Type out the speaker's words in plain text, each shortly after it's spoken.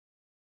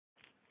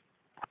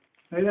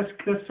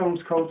This song's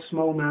called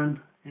Small Man.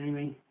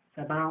 Anyway,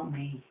 it's about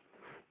me.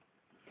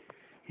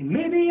 And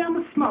maybe I'm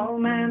a small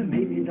man,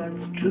 maybe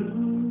that's true,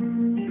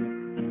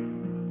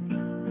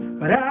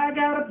 but I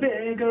got a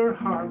bigger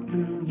heart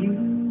than you.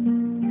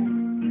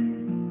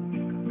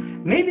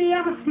 Maybe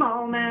I'm a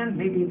small man,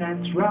 maybe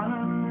that's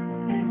right.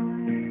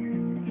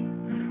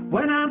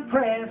 When I'm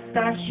pressed,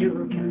 I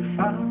sure can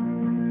fight.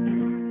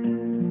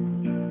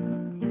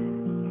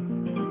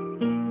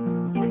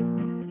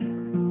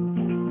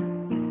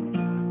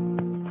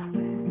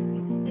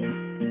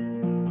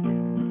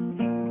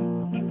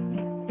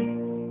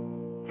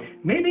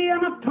 Maybe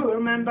I'm a poor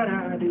man, but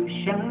I do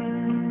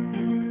shine.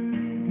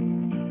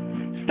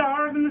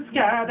 Stars in the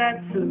sky,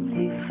 that suits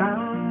me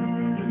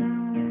fine.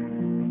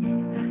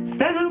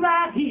 Standing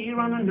right here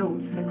on a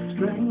note 6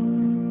 string.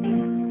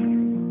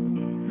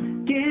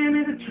 Give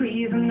me the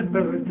trees and the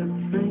birds that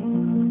sing.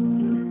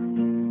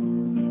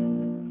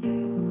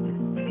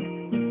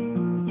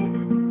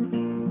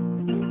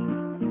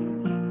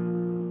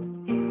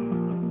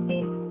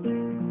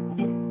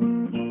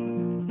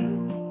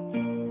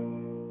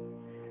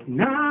 And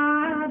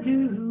I do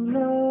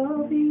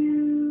love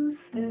you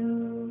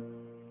still,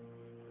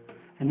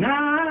 and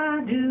I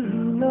do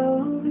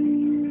love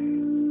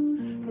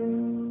you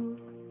still,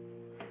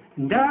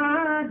 and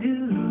I do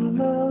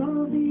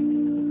love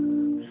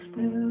you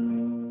still,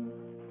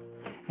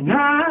 and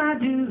I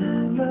do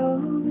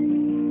love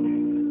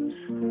you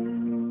still.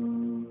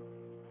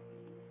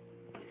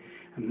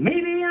 And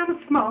maybe I'm a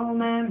small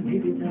man,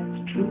 maybe that's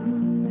true,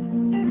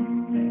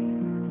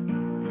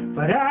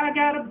 but I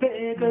got a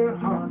bigger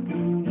heart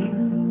than you.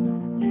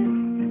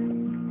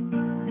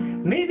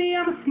 Maybe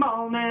I'm a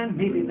small man,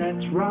 maybe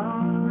that's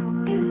right.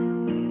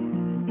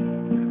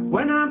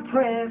 When I'm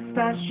pressed,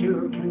 I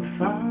sure can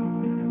fight.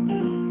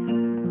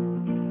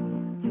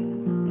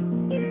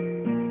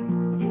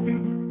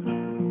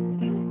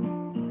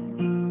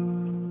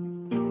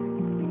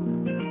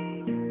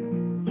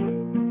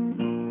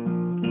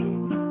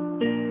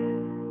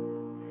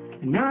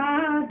 And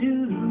I do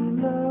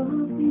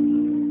love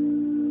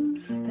you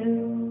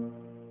still,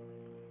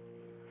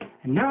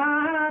 and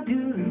I do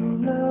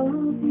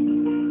love you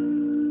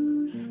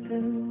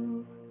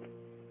still,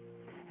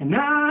 and I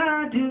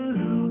do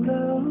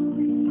love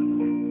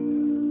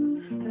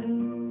you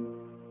still,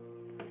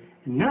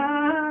 and I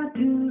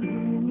do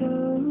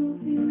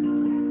love you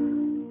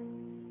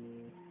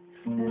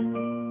still.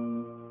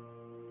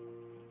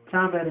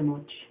 Thank you very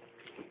much.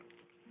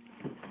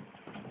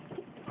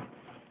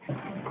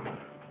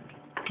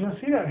 You don't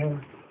see that here.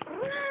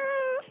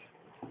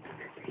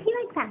 He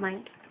likes that,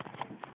 Mike.